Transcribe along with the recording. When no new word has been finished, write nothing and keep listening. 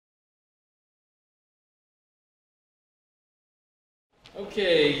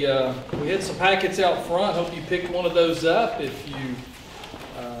Okay, we had some packets out front. Hope you picked one of those up. If you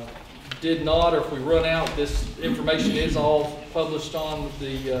did not, or if we run out, this information is all published on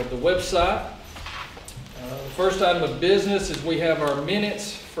the website. The first item of business is we have our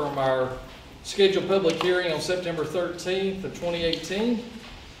minutes from our scheduled public hearing on September 13th of 2018.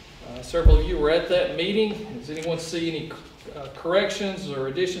 Several of you were at that meeting. Does anyone see any corrections or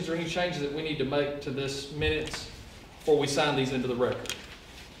additions or any changes that we need to make to this minutes before we sign these into the record?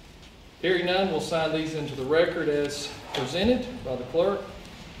 Hearing none, we'll sign these into the record as presented by the clerk.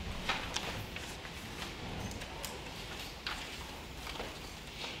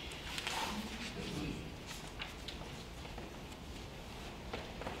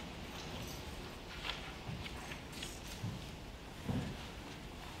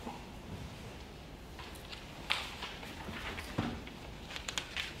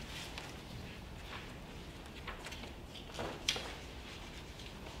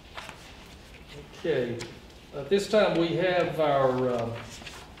 Okay, at this time we have our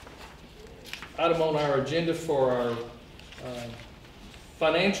item on our agenda for our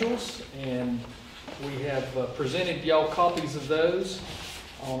financials, and we have presented y'all copies of those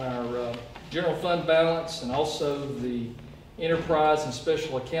on our general fund balance and also the enterprise and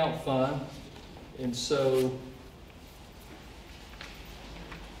special account fund. And so,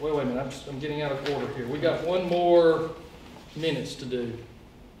 wait a minute, I'm getting out of order here. We got one more minutes to do.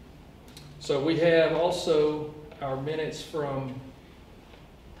 So we have also our minutes from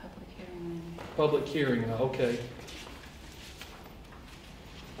public hearing. Okay.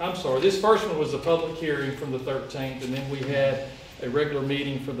 I'm sorry, this first one was the public hearing from the 13th, and then we had a regular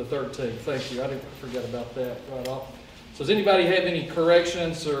meeting for the 13th. Thank you, I forgot about that right off. So does anybody have any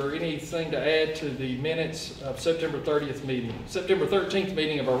corrections or anything to add to the minutes of September 30th meeting? September 13th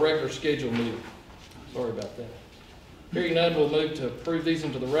meeting of our regular scheduled meeting. Sorry about that. Hearing none, we'll move to approve these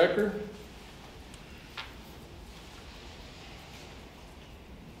into the record.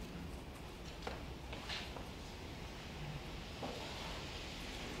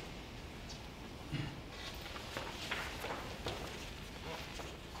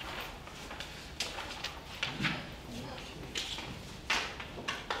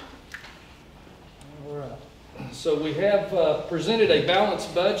 So we have presented a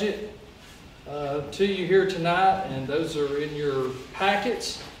balanced budget to you here tonight, and those are in your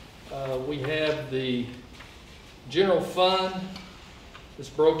packets. We have the general fund that's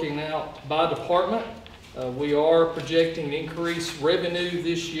broken out by department. We are projecting increased revenue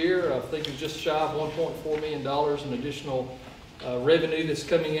this year. I think it's just shy of $1.4 million in additional revenue that's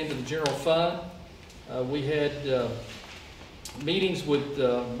coming into the general fund. We had meetings with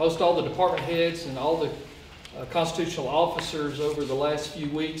most all the department heads and all the constitutional officers over the last few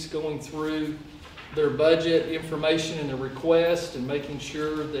weeks, going through their budget information and the request and making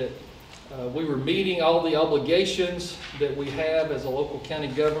sure that we were meeting all the obligations that we have as a local county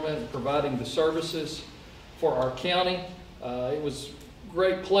government and providing the services for our county. It was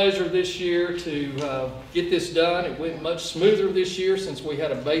great pleasure this year to get this done. It went much smoother this year since we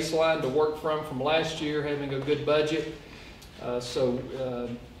had a baseline to work from last year, having a good budget.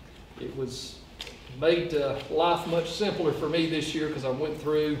 It was made life much simpler for me this year because I went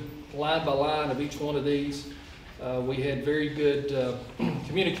through line by line of each one of these. We had very good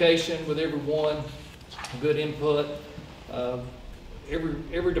communication with everyone, good input.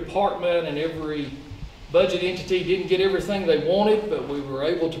 Every department and every budget entity didn't get everything they wanted, but we were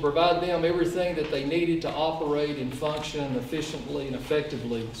able to provide them everything that they needed to operate and function efficiently and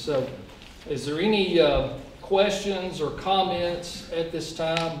effectively. So is there any questions or comments at this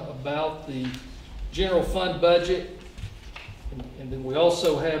time about the general fund budget? And then we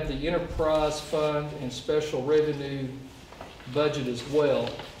also have the enterprise fund and special revenue budget as well.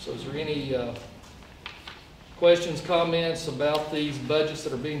 So is there any questions, comments about these budgets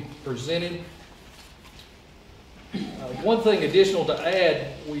that are being presented? One thing additional to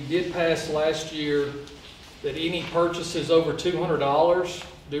add, we did pass last year that any purchases over $200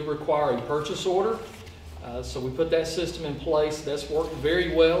 do require a purchase order. So we put that system in place. That's worked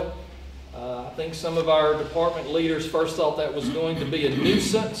very well. I think some of our department leaders first thought that was going to be a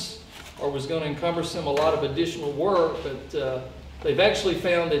nuisance or was going to encumber them a lot of additional work, but they've actually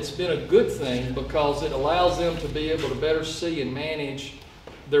found it's been a good thing because it allows them to be able to better see and manage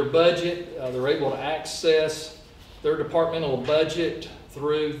their budget. They're able to access their departmental budget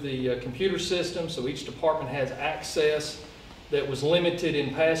through the computer system, so each department has access that was limited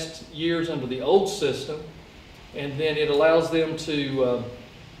in past years under the old system, and then it allows them to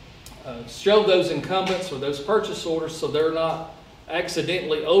show those incumbents or those purchase orders so they're not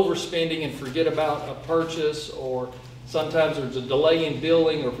accidentally overspending and forget about a purchase or Sometimes there's a delay in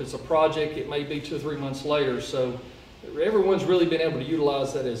billing, or if it's a project, it may be 2 or 3 months later. So everyone's really been able to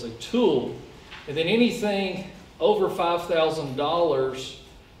utilize that as a tool. And then anything over $5,000,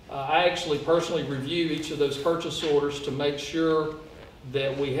 I actually personally review each of those purchase orders to make sure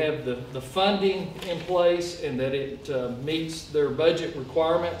that we have the funding in place and that it meets their budget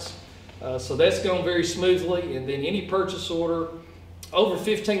requirements. So that's going very smoothly. And then any purchase order over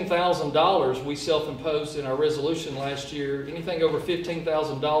 $15,000, we self-imposed in our resolution last year. Anything over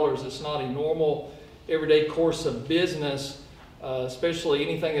 $15,000 that's not a normal everyday course of business, especially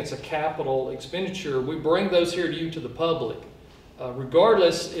anything that's a capital expenditure, we bring those here to you, to the public.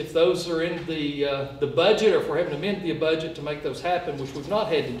 Regardless if those are in the budget, or if we're having to amend the budget to make those happen, which we've not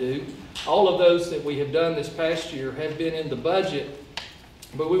had to do. All of those that we have done this past year have been in the budget,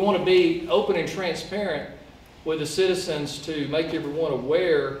 but we want to be open and transparent with the citizens to make everyone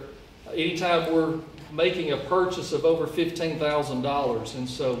aware anytime we're making a purchase of over $15,000. And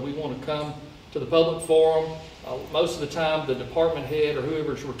so we want to come to the public forum. Most of the time, the department head or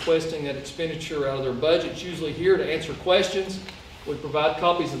whoever's requesting that expenditure out of their budget is usually here to answer questions. We provide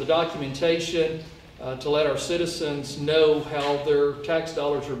copies of the documentation to let our citizens know how their tax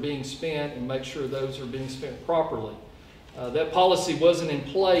dollars are being spent and make sure those are being spent properly. That policy wasn't in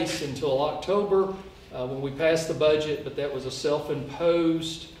place until October when we passed the budget, but that was a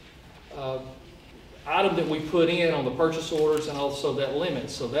self-imposed item that we put in on the purchase orders, and also that limit.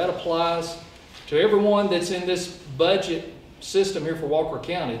 So that applies to everyone that's in this budget system here for Walker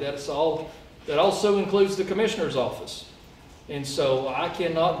County. That also includes the commissioner's office. And so I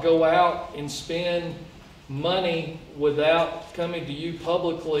cannot go out and spend money without coming to you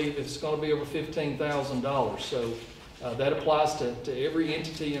publicly if it's going to be over $15,000. So that applies to every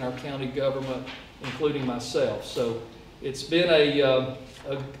entity in our county government, including myself. So it's been a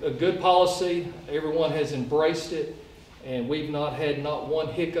good policy. Everyone has embraced it, and we've not had one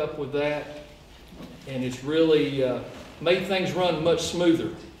hiccup with that. And it's really made things run much smoother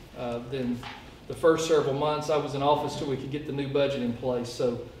than the first several months I was in office till we could get the new budget in place.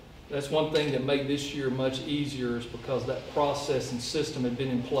 So that's one thing that made this year much easier, is because that process and system had been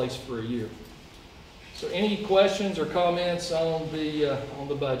in place for a year. So any questions or comments on the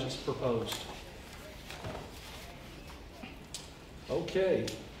budgets proposed? Okay,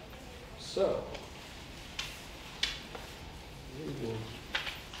 so we will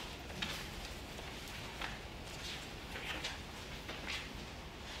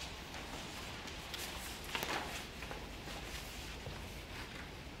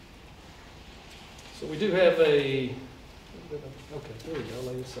we do have okay, there we go,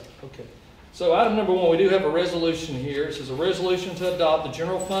 lay this up. Okay. So item number 1, we do have a resolution here. It says a resolution to adopt the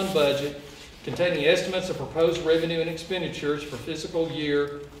general fund budget containing estimates of proposed revenue and expenditures for fiscal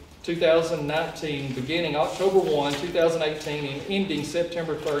year 2019, beginning October 1, 2018, and ending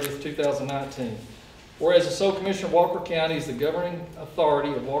September 30th, 2019. Whereas the sole commissioner of Walker County is the governing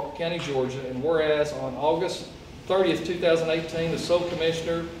authority of Walker County, Georgia, and whereas on August 30th, 2018, the sole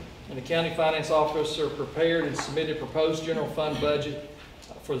commissioner and the county finance officer prepared and submitted proposed general fund budget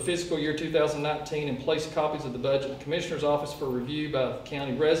for the fiscal year 2019 and placed copies of the budget in the Commissioner's office for review by the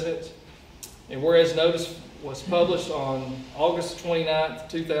county residents. And whereas notice was published on August 29th,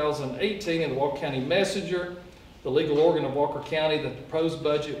 2018 in the Walker County Messenger, the legal organ of Walker County, the proposed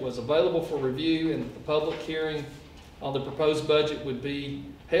budget was available for review, and the public hearing on the proposed budget would be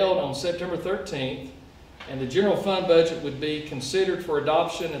held on September 13th, and the general fund budget would be considered for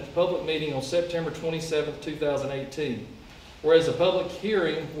adoption at the public meeting on September 27th, 2018. Whereas the public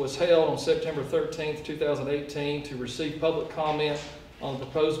hearing was held on September 13th, 2018 to receive public comment on the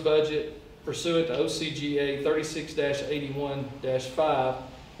proposed budget pursuant to OCGA 36-81-5,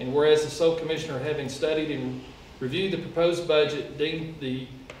 and whereas the sole commissioner, having studied and reviewed the proposed budget, deemed the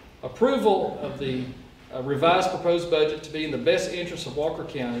approval of the revised proposed budget to be in the best interest of Walker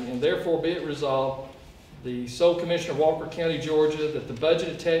County, and therefore be it resolved, the sole commissioner of Walker County, Georgia, that the budget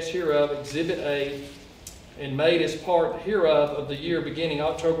attached hereof, Exhibit A, and made as part hereof of the year beginning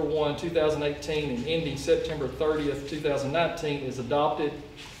October 1, 2018 and ending September 30th, 2019 is adopted,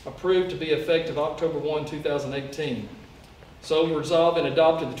 approved to be effective October 1, 2018. So resolved and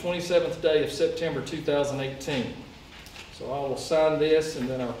adopted the 27th day of September 2018. So I will sign this, and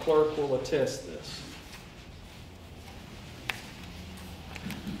then our clerk will attest this.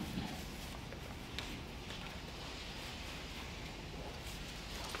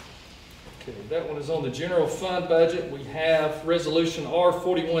 Okay, that one is on the general fund budget. We have Resolution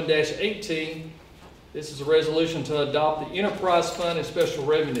R41-18. This is a resolution to adopt the Enterprise Fund and Special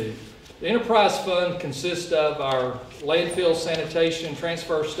Revenue. The Enterprise Fund consists of our landfill, sanitation,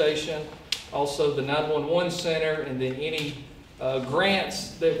 transfer station, also the 911 center, and then any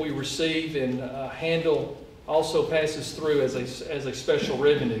grants that we receive and handle also passes through as a special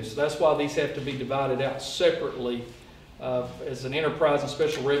revenue. So that's why these have to be divided out separately as an enterprise and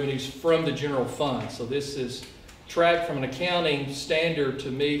special revenues from the general fund. So this is tracked from an accounting standard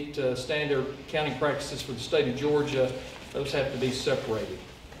to meet standard accounting practices for the state of Georgia. Those have to be separated.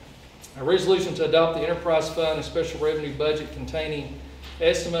 A resolution to adopt the enterprise fund and special revenue budget containing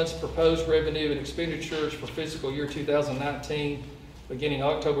estimates, proposed revenue, and expenditures for fiscal year 2019, beginning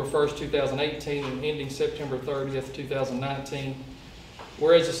October 1st, 2018, and ending September 30th, 2019.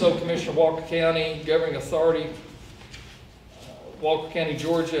 Whereas the sole Commissioner of Walker County, Governing Authority, Walker County,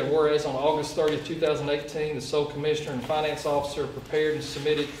 Georgia, and whereas on August 30th, 2018, the sole Commissioner and Finance Officer prepared and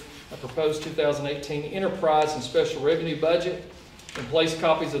submitted a proposed 2018 enterprise and special revenue budget and placed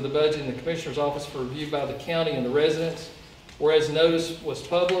copies of the budget in the Commissioner's office for review by the county and the residents. Whereas notice was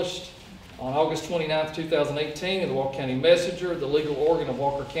published on August 29th, 2018 in the Walker County Messenger, the legal organ of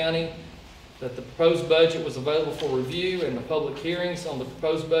Walker County, that the proposed budget was available for review and the public hearings on the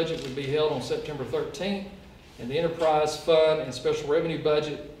proposed budget would be held on September 13th, and the enterprise fund and special revenue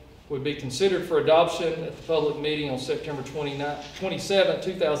budget would be considered for adoption at the public meeting on September 27th,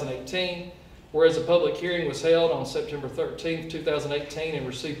 2018. Whereas a public hearing was held on September 13th, 2018 and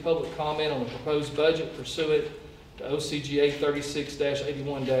received public comment on the proposed budget pursuant to OCGA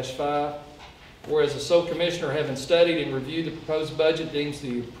 36-81-5. Whereas the sole Commissioner, having studied and reviewed the proposed budget, deems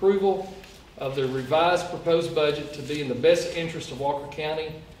the approval of the revised proposed budget to be in the best interest of Walker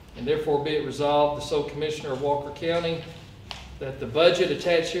County, and therefore be it resolved, the sole Commissioner of Walker County, that the budget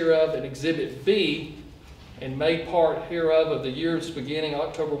attached hereof and Exhibit B and made part hereof of the years beginning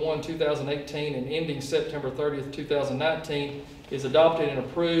October 1, 2018 and ending September 30th, 2019 is adopted and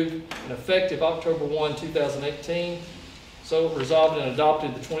approved and effective October 1, 2018. So resolved and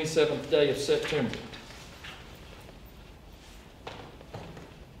adopted the 27th day of September.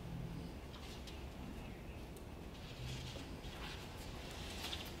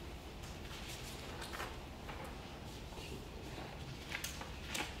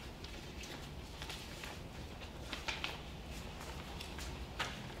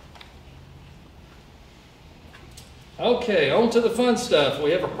 Okay, on to the fun stuff. We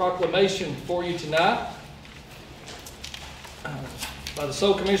have a proclamation for you tonight. By the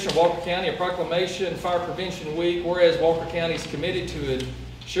sole Commissioner of Walker County, a proclamation, Fire Prevention Week, whereas Walker County is committed to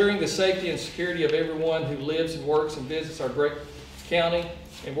ensuring the safety and security of everyone who lives and works and visits our great county,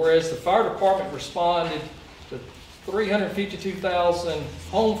 and whereas the fire department responded to 352,000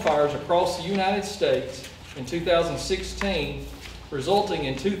 home fires across the United States in 2016, resulting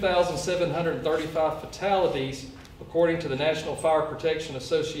in 2,735 fatalities, according to the National Fire Protection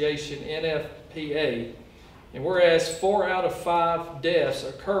Association, NFPA. And whereas 4 out of 5 deaths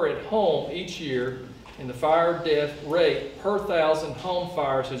occur at home each year, and the fire death rate per 1,000 home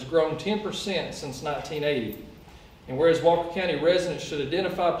fires has grown 10% since 1980. And whereas Walker County residents should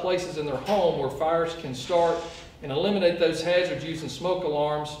identify places in their home where fires can start and eliminate those hazards using smoke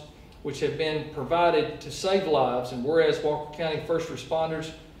alarms, which have been provided to save lives. And whereas Walker County first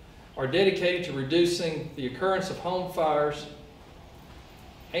responders are dedicated to reducing the occurrence of home fires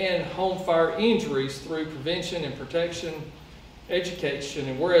and home fire injuries through prevention and protection education.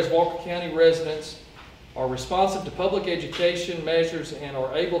 And whereas Walker County residents are responsive to public education measures and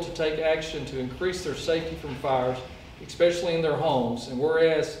are able to take action to increase their safety from fires, especially in their homes. And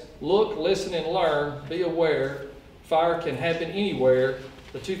whereas look, listen, and learn, be aware, fire can happen anywhere,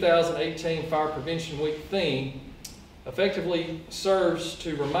 the 2018 Fire Prevention Week theme effectively serves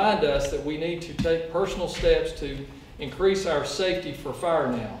to remind us that we need to take personal steps to increase our safety for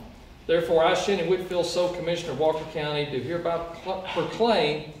fire now. Therefore, I, Shannon, Whitfield, sole Commissioner of Walker County, do hereby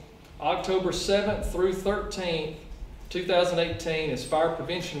proclaim October 7th through 13th, 2018 as Fire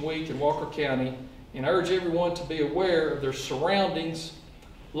Prevention Week in Walker County, and urge everyone to be aware of their surroundings,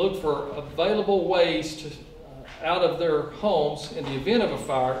 look for available ways to out of their homes in the event of a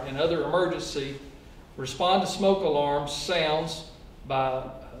fire and other emergency, respond to smoke alarms, sounds by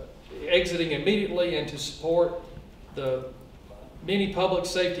exiting immediately, and to support the many public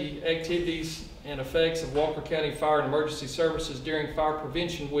safety activities and effects of Walker County Fire and Emergency Services during Fire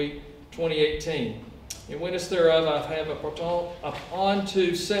Prevention Week 2018. In witness thereof, I have upon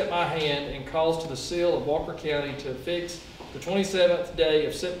to set my hand and cause to the seal of Walker County to affix the 27th day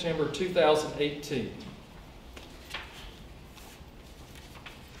of September 2018.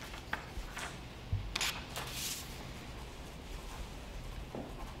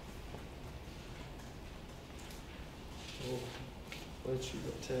 Let you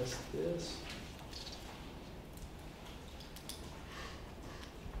attest this.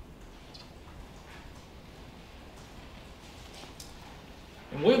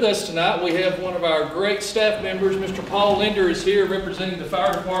 And with us tonight, we have one of our great staff members, Mr. Paul Linder is here representing the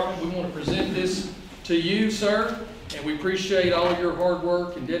fire department. We want to present this to you, sir, and we appreciate all your hard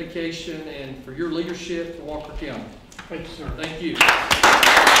work and dedication and for your leadership for Walker County. Thank you, sir. Thank you.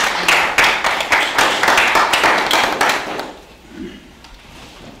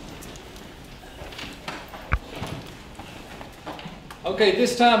 Okay, at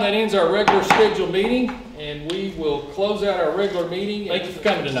this time, that ends our regular scheduled meeting, and we will close out our regular meeting. Thank you for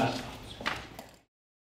coming tonight.